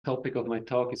topic of my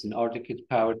talk is an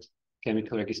RDKit-powered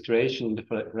chemical registration in the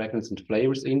fragrance and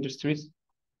flavors industries.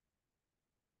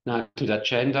 Now to the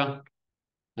agenda,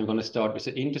 I'm going to start with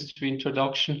the industry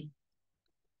introduction.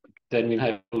 Then we'll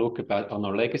have a look on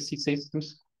our legacy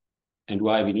systems and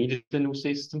why we needed the new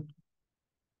system.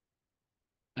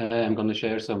 I'm going to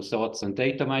share some thoughts on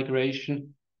data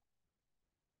migration.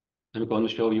 I'm going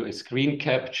to show you a screen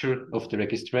capture of the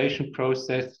registration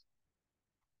process.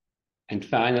 And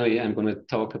finally, I'm going to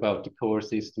talk about the core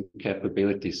system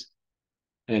capabilities.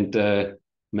 And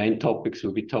main topics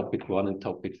will be topic 1 and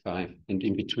topic 5. And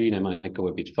in between, I might go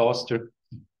a bit faster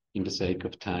in the sake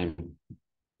of time.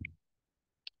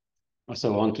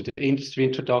 So on to the industry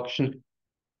introduction.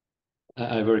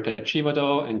 I work at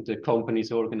Givaudan, and the company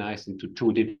is organized into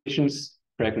 2 divisions,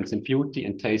 fragrance and beauty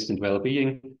and taste and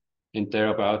well-being, and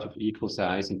they're about of equal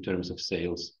size in terms of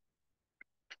sales.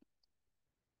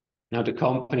 Now the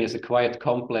company has a quite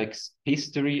complex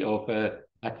history of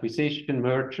acquisition,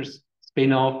 mergers,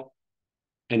 spin-off,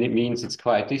 and it means it's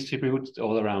quite distributed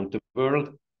all around the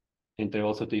world, and there are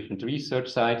also different research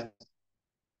sites.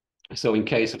 So in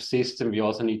case of system, we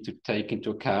also need to take into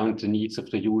account the needs of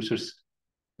the users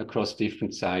across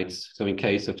different sites. So in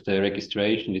case of the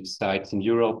registration, it's sites in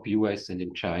Europe, US, and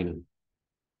in China.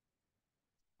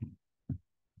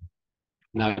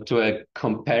 Now to a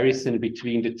comparison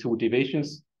between the 2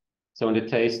 divisions. So on the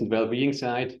taste and well-being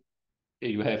side,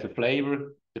 you have a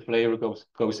flavor. The flavor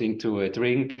goes into a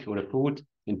drink or a food,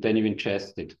 and then you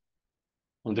ingest it.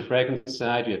 On the fragrance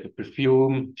side, you have a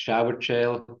perfume, shower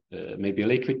gel, maybe a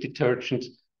liquid detergent,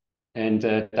 and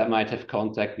that might have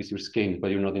contact with your skin,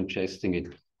 but you're not ingesting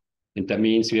it. And that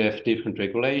means you have different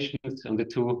regulations on the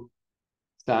 2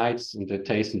 sides. On the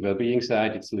taste and well-being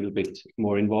side, it's a little bit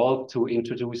more involved to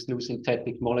introduce new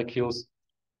synthetic molecules.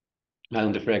 And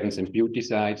on the fragrance and beauty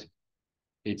side,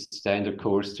 it's standard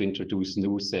course to introduce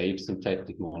new safe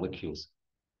synthetic molecules.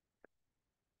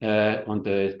 On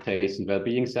the taste and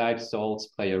well-being side, salts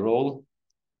play a role.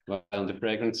 While on the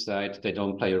fragrance side, they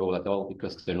don't play a role at all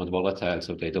because they're not volatile,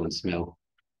 so they don't smell.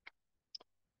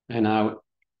 And now,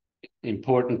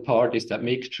 important part is that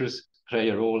mixtures play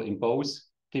a role in both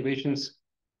divisions.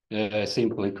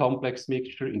 Simple and complex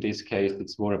mixture. In this case,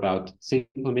 it's more about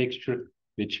simple mixture,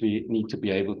 which we need to be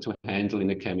able to handle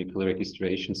in a chemical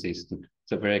registration system.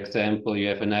 So for example, you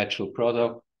have a natural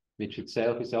product, which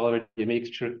itself is already a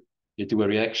mixture. You do a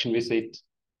reaction with it.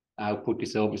 Output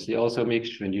is obviously also a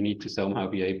mixture, and you need to somehow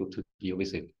be able to deal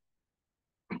with it.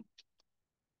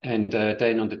 And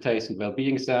then on the taste and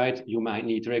well-being side, you might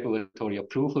need regulatory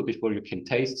approval before you can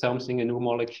taste something, a new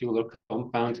molecule or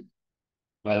compound.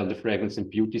 While on the fragrance and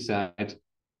beauty side,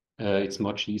 it's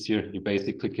much easier. You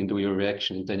basically can do your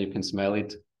reaction, and then you can smell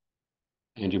it,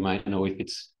 and you might know if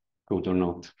it's good or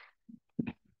not.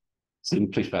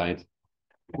 Simplified.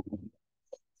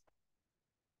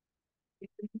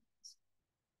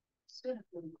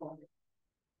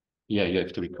 Yeah, you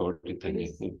have to record it.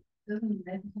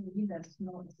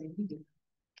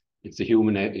 It's a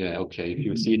human, yeah, okay. If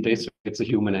you see this, it's a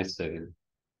human essay.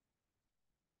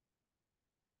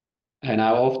 And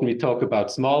now often we talk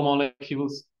about small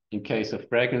molecules. In case of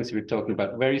fragrance, we're talking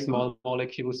about very small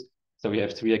molecules. So we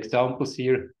have 3 examples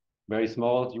here, very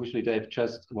small. Usually they have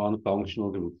just 1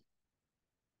 functional group.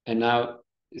 And now,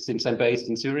 since I'm based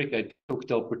in Zurich, I took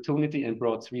the opportunity and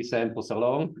brought 3 samples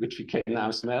along, which we can now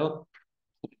smell.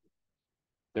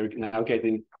 They're now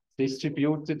getting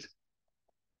distributed.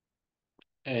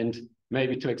 And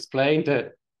maybe to explain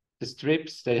the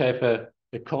strips, they have a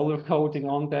color coding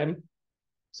on them.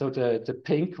 So the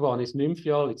pink one is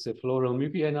nymphiol, it's a floral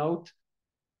muguet note.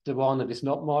 The one that is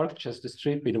not marked, just the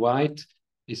strip in white,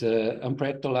 is a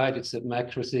ambretolite, it's a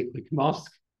macrocyclic musk.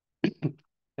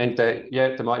 And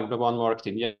the one marked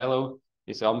in yellow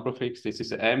is ambrofix, this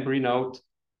is an ambry note.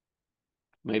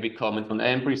 Maybe comment on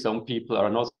ambry, some people are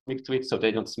not mixed to it, so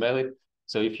they don't smell it.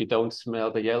 So if you don't smell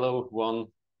the yellow one,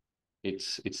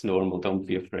 it's normal, don't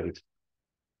be afraid.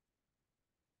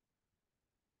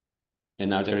 And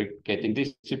now they're getting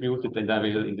distributed, and I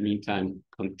will, in the meantime,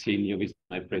 continue with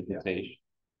my presentation.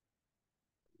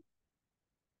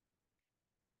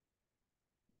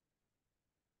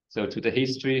 So to the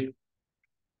history,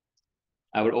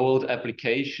 our old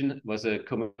application was a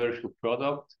commercial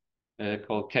product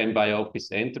called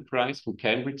ChemBioOffice Enterprise from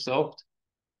CambridgeSoft.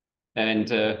 And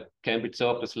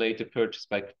CambridgeSoft was later purchased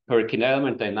by PerkinElmer,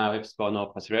 and they now have spun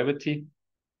off as Revity.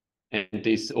 And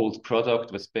this old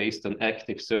product was based on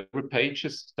active server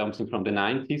pages, something from the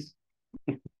 90s.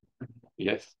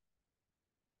 Yes.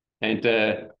 And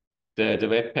the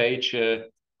web page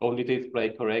only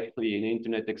display correctly in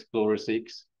Internet Explorer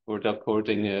 6 for the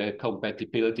according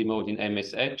compatibility mode in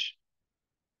MS Edge.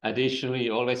 Additionally,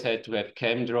 you always had to have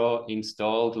CamDraw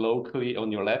installed locally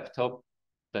on your laptop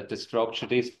that the structure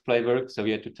display works. So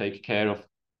you had to take care of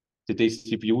the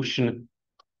distribution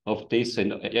of this.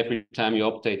 And every time you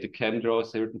update the CamDraw,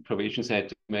 certain provisions had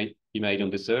to be made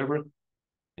on the server.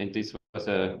 And this was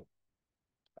a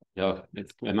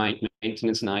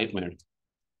maintenance nightmare.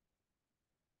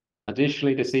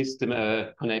 Additionally, the system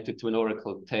connected to an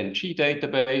Oracle 10G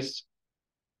database,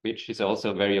 which is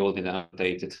also very old and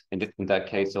outdated, and in that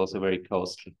case also very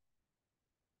costly.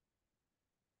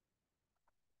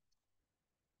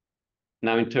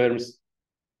 Now, in terms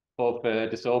of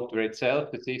the software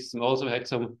itself, the system also had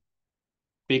some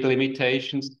big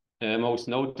limitations. Most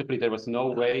notably, there was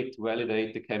no way to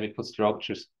validate the chemical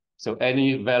structures. So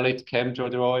any valid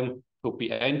CamDraw drawing could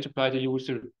be entered by the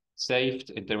user,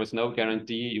 saved, and there was no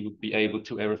guarantee you would be able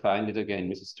to ever find it again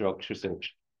with a structure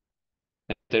search.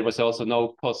 There was also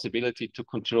no possibility to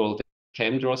control the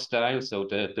CamDraw style, so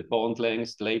the bond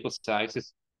lengths, label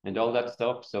sizes, and all that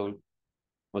stuff. So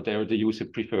whatever the user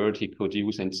preferred, he could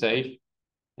use and save.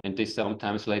 And this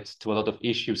sometimes led to a lot of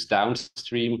issues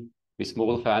downstream with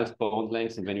small file bond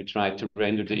lengths. And when you tried to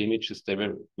render the images, they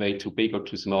were way too big or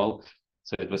too small.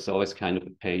 So it was always kind of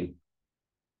a pain.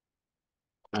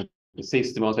 The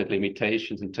system also had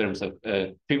limitations in terms of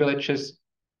privileges.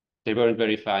 They weren't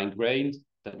very fine-grained.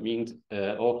 That means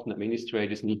often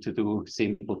administrators need to do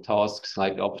simple tasks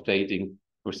like updating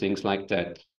or things like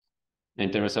that.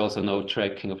 And there was also no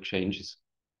tracking of changes.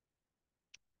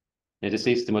 And the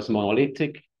system was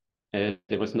monolithic. There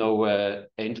was no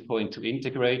endpoint to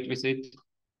integrate with it.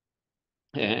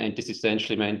 And this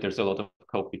essentially meant there's a lot of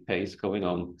copy-paste going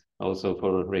on also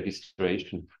for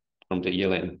registration from the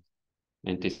ELN.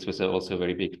 And this was also a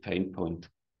very big pain point.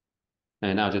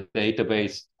 And now the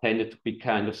database tended to be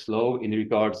kind of slow in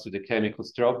regards to the chemical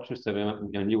structures. So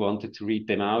when you wanted to read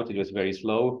them out, it was very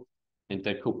slow. And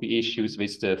there could be issues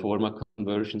with the format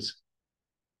conversions,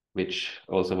 which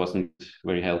also wasn't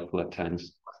very helpful at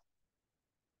times.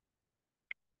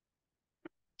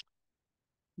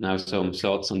 Now some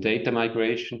thoughts on data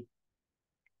migration.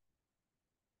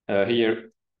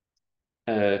 Here,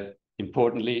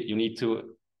 importantly, you need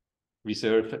to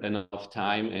reserve enough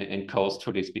time and cost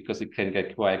for this because it can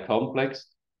get quite complex.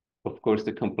 Of course,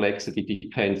 the complexity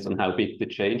depends on how big the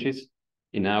change is.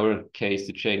 In our case,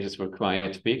 the changes were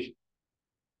quite big.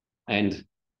 And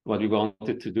what we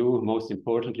wanted to do, most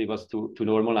importantly, was to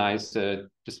normalize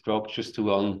the structures to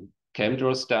one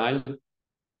CamDraw style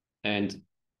and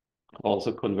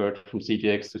also convert from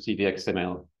CDX to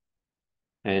CDXML.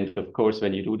 And of course,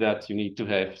 when you do that, you need to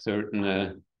have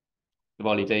certain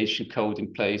validation code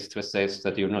in place to assess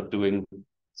that you're not doing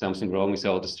something wrong with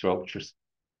all the structures.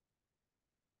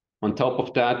 On top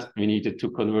of that, we needed to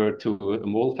convert to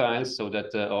MOL files so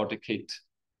that RDKit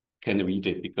can read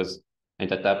it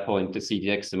and at that point, the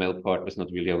CDXML part was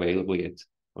not really available yet,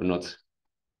 or not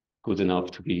good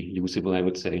enough to be usable, I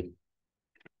would say.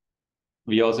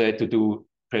 We also had to do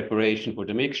preparation for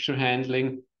the mixture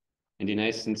handling. And in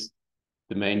essence,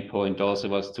 the main point also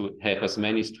was to have as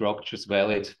many structures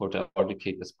valid for the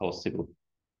RDKit as possible.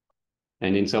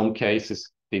 And in some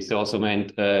cases, this also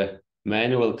meant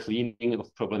manual cleaning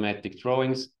of problematic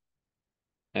drawings.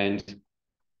 And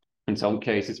in some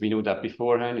cases, we knew that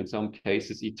beforehand. In some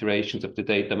cases, iterations of the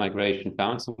data migration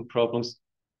found some problems.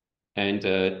 And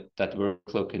that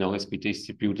workload can always be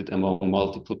distributed among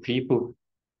multiple people.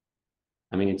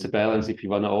 I mean, it's a balance if you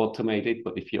want to automate it,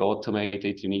 but if you automate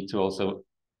it, you need to also,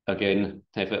 again,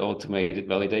 have an automated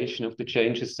validation of the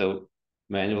changes. So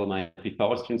manual might be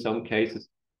faster in some cases.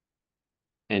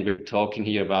 And we're talking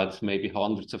here about maybe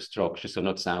hundreds of structures, so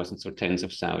not thousands or tens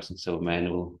of thousands. So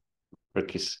manual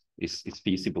work is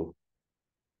feasible.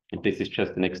 And this is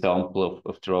just an example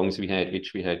of drawings we had,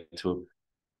 which we had to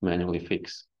manually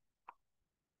fix.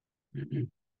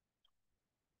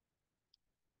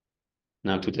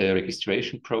 Now to the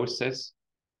registration process.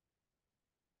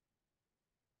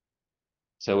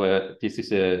 So this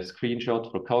is a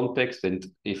screenshot for context, and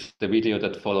if the video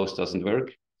that follows doesn't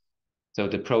work. So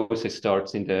the process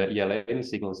starts in the ELN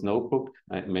Signals notebook.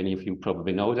 Many of you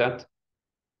probably know that.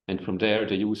 And from there,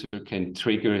 the user can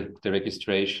trigger the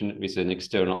registration with an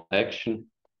external action,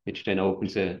 which then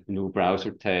opens a new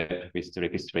browser tab with the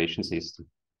registration system.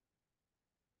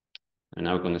 And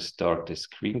now we're going to start the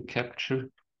screen capture.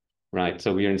 Right,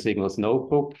 so we're in Signals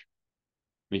notebook.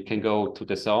 We can go to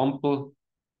the sample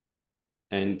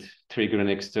and trigger an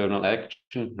external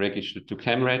action, register to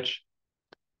CamReg.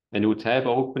 A new tab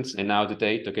opens, and now the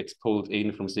data gets pulled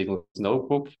in from Signals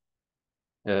notebook.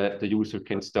 The user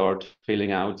can start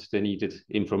filling out the needed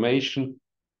information.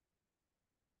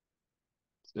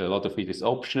 a lot of it is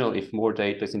optional. If more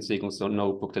data is in Signals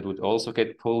Notebook, that would also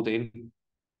get pulled in.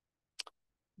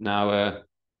 Now,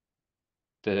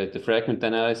 the fragment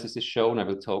analysis is shown. I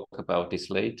will talk about this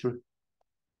later.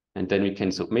 And then we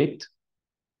can submit.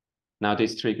 Now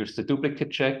this triggers the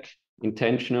duplicate check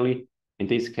intentionally. In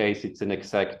this case, it's an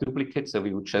exact duplicate, so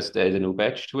we would just add a new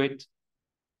batch to it.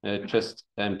 Just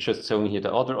showing here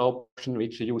the other option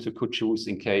which the user could choose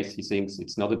in case he thinks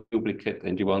it's not a duplicate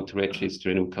and you want to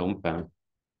register a new compound.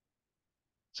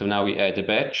 So now we add a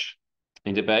batch.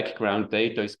 In the background,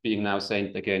 data is being now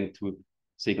sent again to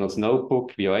Signals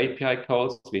Notebook via API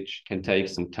calls, which can take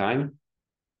some time.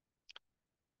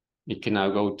 We can now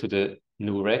go to the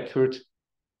new record.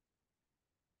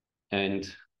 And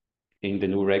in the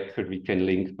new record, we can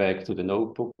link back to the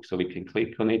notebook, so we can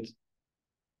click on it.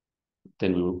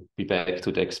 Then we'll be back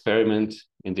to the experiment.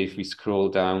 And if we scroll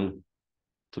down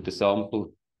to the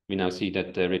sample, we now see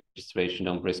that the registration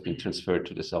number has been transferred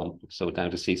to the sample. So now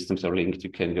the systems are linked.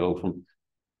 You can go from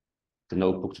the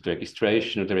notebook to the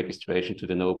registration or the registration to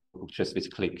the notebook just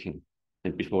with clicking.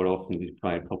 And before often we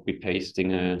require copy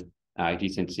pasting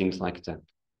IDs and things like that.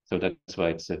 So that's why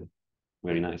it's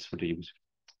very nice for the user.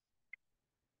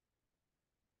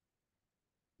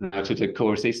 Now to the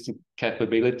core system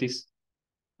capabilities.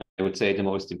 I would say the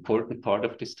most important part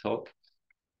of this talk.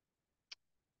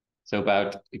 So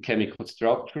about the chemical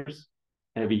structures.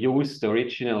 We use the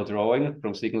original drawing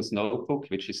from Signals Notebook,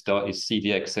 which is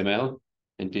CDXML,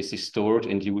 and this is stored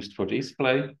and used for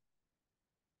display.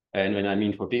 And when I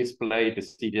mean for display, the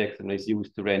CDXML is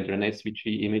used to render an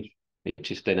SVG image,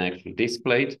 which is then actually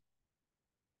displayed.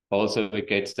 Also, it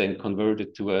gets then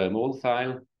converted to a mol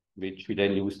file, which we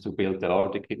then use to build the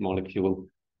RDKit molecule,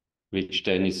 which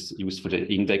then is used for the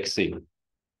indexing.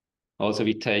 Also,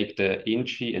 we take the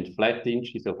INCHI and flat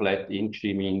INCHI. So flat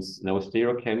INCHI means no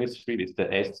stereochemistry with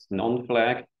the S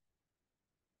non-flag.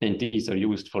 And these are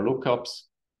used for lookups.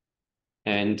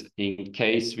 And in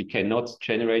case we cannot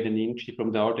generate an INCHI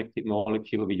from the RDKit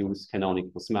molecule, we use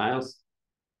canonical smiles.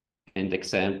 And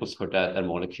examples for that are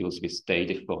molecules with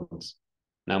data fonts.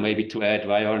 Now, maybe to add,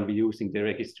 why aren't we using the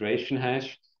registration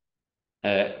hash?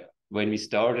 When we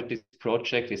started this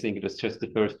project, I think it was just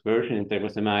the first version, and there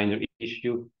was a minor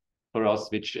issue for us,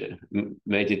 which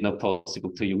made it not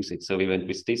possible to use it. So we went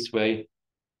with this way.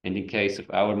 And in case of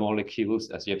our molecules,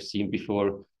 as you have seen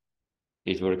before,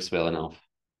 it works well enough.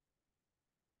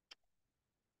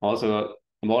 Also,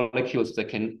 molecules that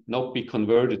can not be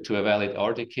converted to a valid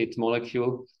RDKit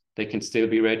molecule, they can still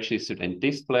be registered and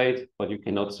displayed, but you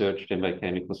cannot search them by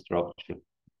chemical structure.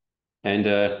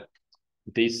 And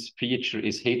this feature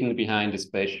is hidden behind a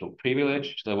special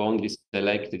privilege. So only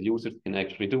selected users can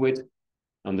actually do it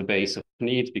on the basis of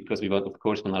need, because we want, of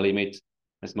course, want to limit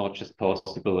as much as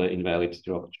possible invalid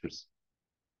structures.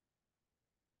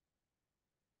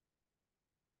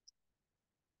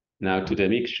 Now to the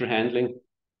mixture handling.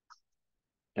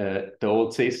 The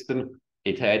old system,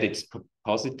 it had its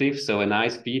positives. So a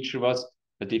nice feature was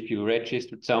that if you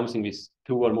registered something with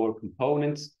 2 or more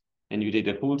components and you did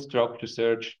a full structure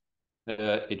search,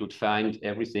 it would find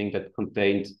everything that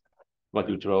contained what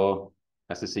you draw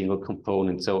as a single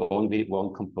component. So only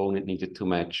one component needed to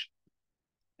match.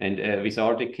 And with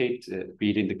RDKit,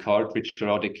 be it in the cartridge or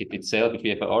RDKit itself, if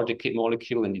you have an RDKit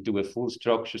molecule and you do a full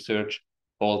structure search,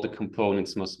 all the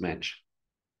components must match.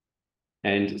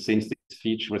 And since this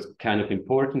feature was kind of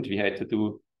important, we had to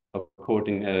do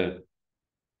according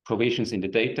provisions in the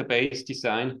database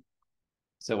design.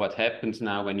 So what happens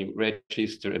now when you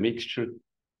register a mixture?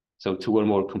 So 2 or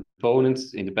more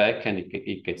components in the backend,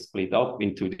 it gets split up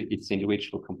into its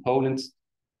individual components.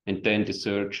 And then the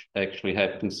search actually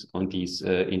happens on these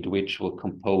individual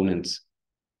components.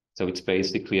 So it's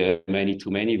basically a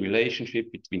many-to-many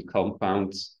relationship between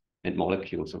compounds and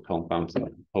molecules, or compounds and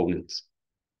components.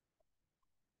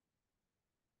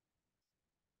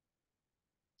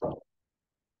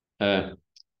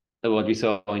 What we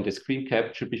saw in the screen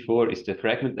capture before is the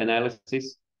fragment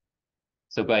analysis.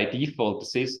 So by default, the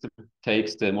system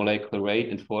takes the molecular weight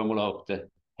and formula of the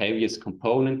heaviest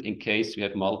component in case we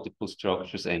have multiple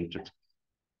structures entered.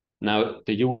 Now,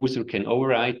 the user can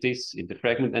override this in the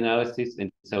fragment analysis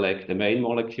and select the main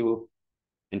molecule,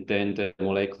 and then the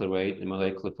molecular weight and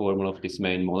molecular formula of this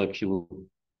main molecule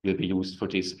will be used for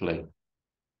display.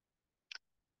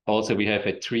 Also, we have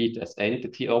a treat as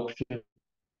entity option.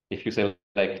 If you select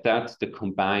that, the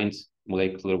combined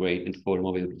molecular weight and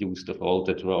formula will be used of all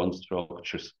the drawn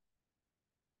structures.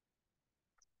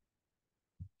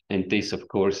 And this, of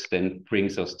course, then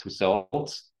brings us to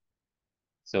salts.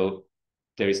 So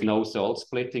there is no salt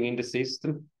splitting in the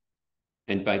system.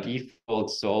 And by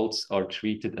default, salts are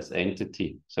treated as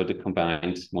entity. So the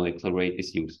combined molecular weight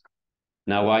is used.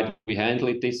 Now, why do we handle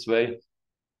it this way?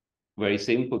 Very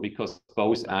simple, because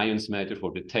both ions matter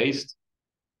for the taste.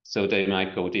 So they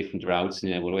might go different routes in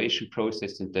the evaluation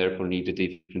process and therefore need a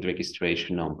different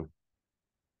registration number.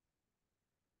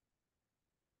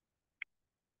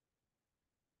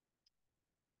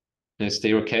 The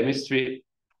stereochemistry,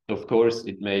 of course,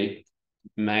 it may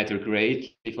matter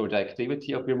greatly for the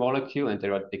activity of your molecule, and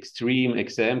there are extreme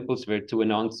examples where two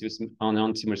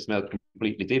enantiomers smell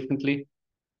completely differently,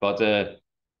 but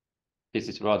this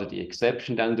is rather the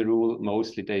exception than the rule.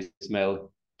 Mostly they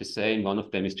smell the same. One of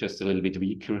them is just a little bit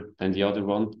weaker than the other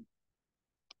one,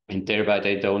 and thereby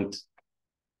they don't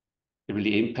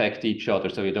really impact each other,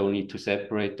 so you don't need to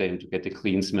separate them to get a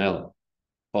clean smell.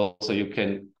 Also, you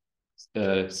can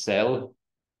sell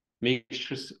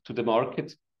mixtures to the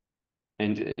market,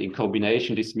 and in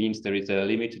combination, this means there is a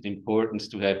limited importance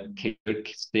to have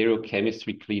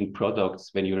stereochemistry clean products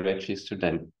when you register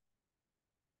them.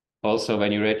 Also,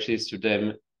 when you register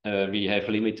them, we have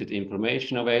limited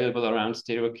information available around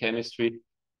stereochemistry.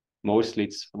 Mostly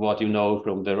it's what you know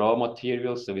from the raw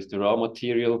material. So is the raw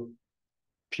material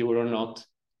pure or not?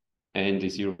 And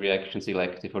is your reaction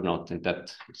selective or not? And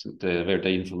that's where the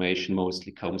information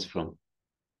mostly comes from.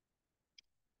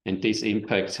 And this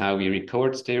impacts how we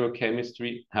record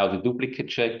stereochemistry, how the duplicate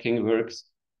checking works,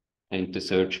 and the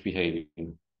search behavior.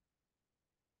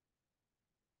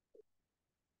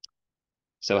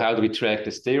 So how do we track the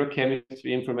stereochemistry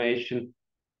information?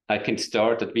 I can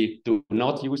start that we do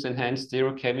not use enhanced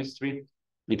stereochemistry.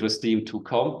 It was deemed too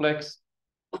complex.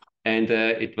 And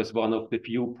it was one of the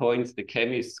few points the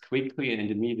chemists quickly and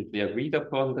immediately agreed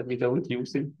upon that we don't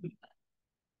use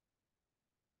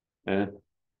it.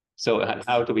 So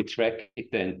how do we track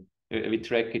it then? We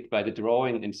track it by the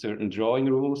drawing in certain drawing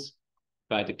rules,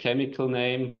 by the chemical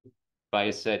name, by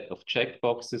a set of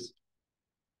checkboxes,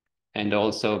 and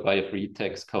also by a free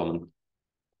text comment.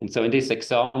 And so in this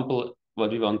example,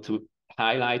 what we want to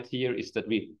highlight here is that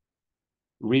we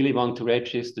really want to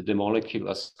register the molecule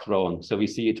as drawn. So we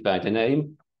see it by the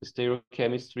name, the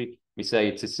stereochemistry. We say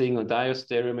it's a single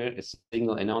diastereomer, a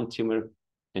single enantiomer,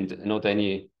 and not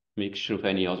any mixture of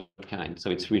any other kind.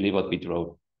 So it's really what we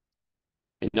draw.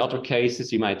 In other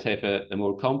cases, you might have a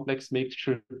more complex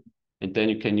mixture, and then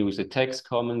you can use a text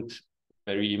comment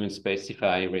where you even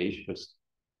specify ratios.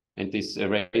 And this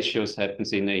ratios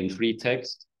happens in free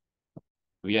text.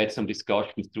 We had some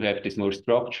discussions to have this more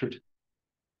structured,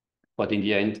 but in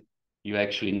the end, you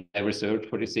actually never search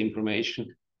for this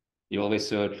information. You always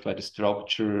search by the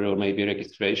structure or maybe a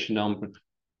registration number.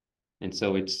 And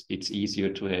so it's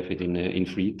easier to have it in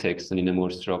free text and in a more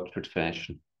structured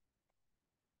fashion.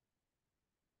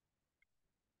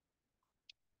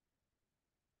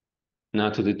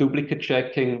 Now to the duplicate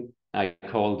checking, I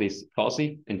call this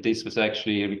fuzzy, and this was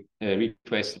actually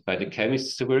requested by the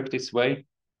chemists to work this way.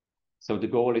 So the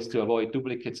goal is to avoid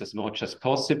duplicates as much as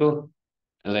possible,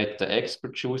 and let the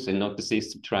expert choose and not the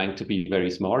system trying to be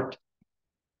very smart.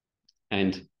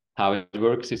 And how it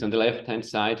works is on the left-hand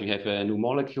side, we have a new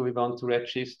molecule we want to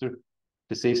register.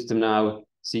 The system now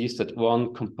sees that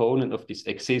one component of this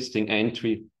existing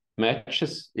entry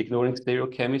matches, ignoring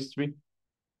stereochemistry.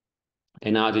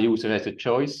 And now the user has a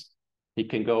choice. He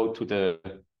can go to the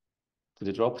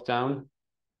drop-down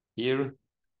here,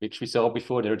 which we saw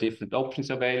before. There are different options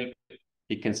available.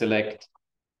 He can select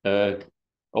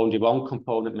only one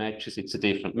component matches, it's a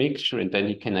different mixture, and then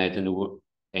he can add a new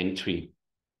entry,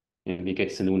 and he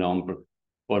gets a new number.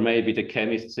 Or maybe the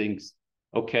chemist thinks,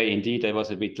 okay, indeed, I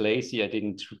was a bit lazy, I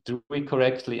didn't do it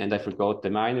correctly, and I forgot the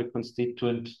minor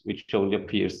constituent, which only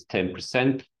appears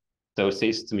 10%. So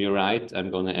system, you're right,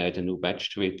 I'm going to add a new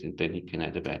batch to it, and then he can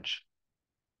add a batch.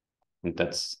 And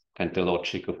that's kind of the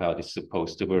logic of how this is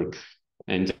supposed to work.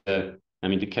 And I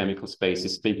mean, the chemical space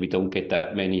is big. We don't get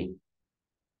that many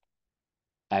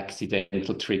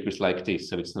accidental triggers like this.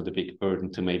 So it's not a big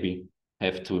burden to maybe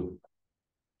have to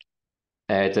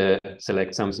add,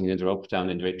 select something in the drop-down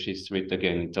and register it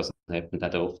again. It doesn't happen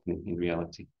that often in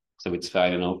reality. So it's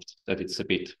fine enough that it's a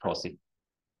bit fuzzy.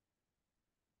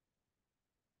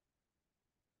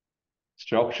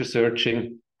 Structure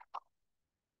searching.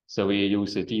 So we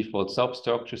use a default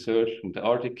substructure search from the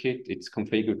RDKit. It's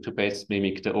configured to best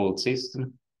mimic the old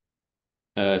system.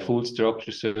 Full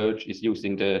structure search is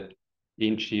using the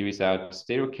INCHI without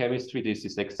stereochemistry. This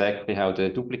is exactly how the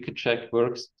duplicate check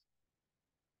works.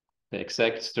 The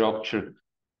exact structure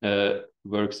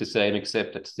works the same,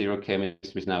 except that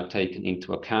stereochemistry is now taken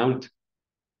into account.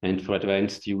 And for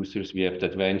advanced users, we have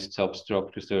the advanced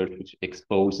substructure search, which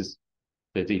exposes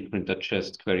the different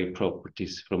adjust query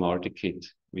properties from RDKit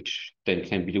which then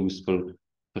can be used for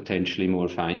potentially more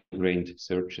fine-grained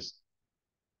searches.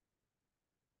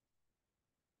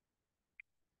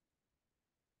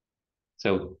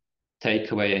 So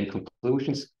takeaway and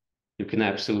conclusions. You can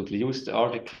absolutely use the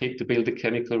RDKit to build a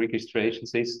chemical registration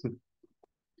system.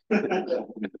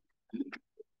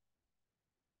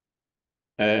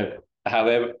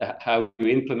 However, how you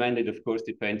implement it, of course,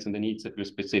 depends on the needs of your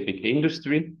specific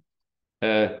industry.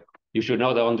 You should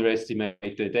not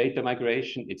underestimate the data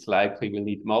migration. It's likely we'll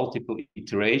need multiple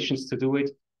iterations to do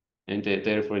it. And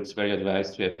therefore, it's very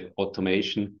advised to have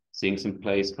automation things in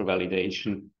place for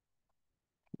validation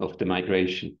of the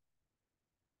migration.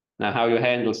 Now, how you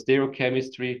handle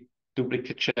stereochemistry,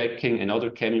 duplicate checking, and other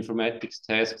cheminformatics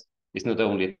tasks is not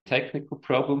only a technical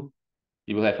problem.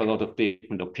 You will have a lot of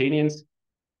different opinions.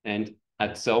 And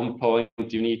at some point,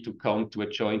 you need to come to a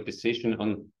joint decision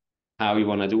on how you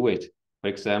want to do it. For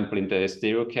example, in the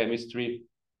stereochemistry,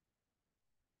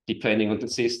 depending on the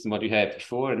system, what you had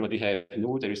before and what you have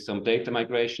new, there is some data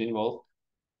migration involved.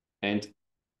 And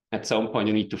at some point,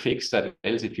 you need to fix that.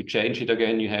 Else, if you change it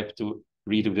again, you have to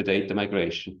redo the data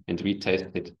migration and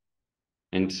retest it.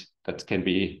 And that can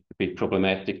be a bit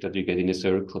problematic that you get in a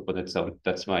circle, but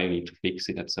that's why you need to fix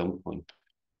it at some point.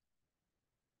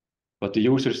 But the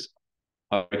users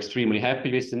are extremely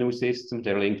happy with the new system.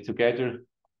 They're linked together.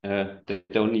 They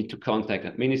don't need to contact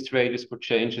administrators for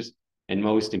changes. And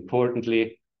most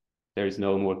importantly, there is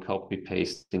no more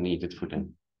copy-pasting needed for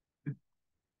them.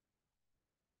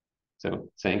 So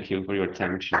thank you for your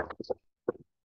attention.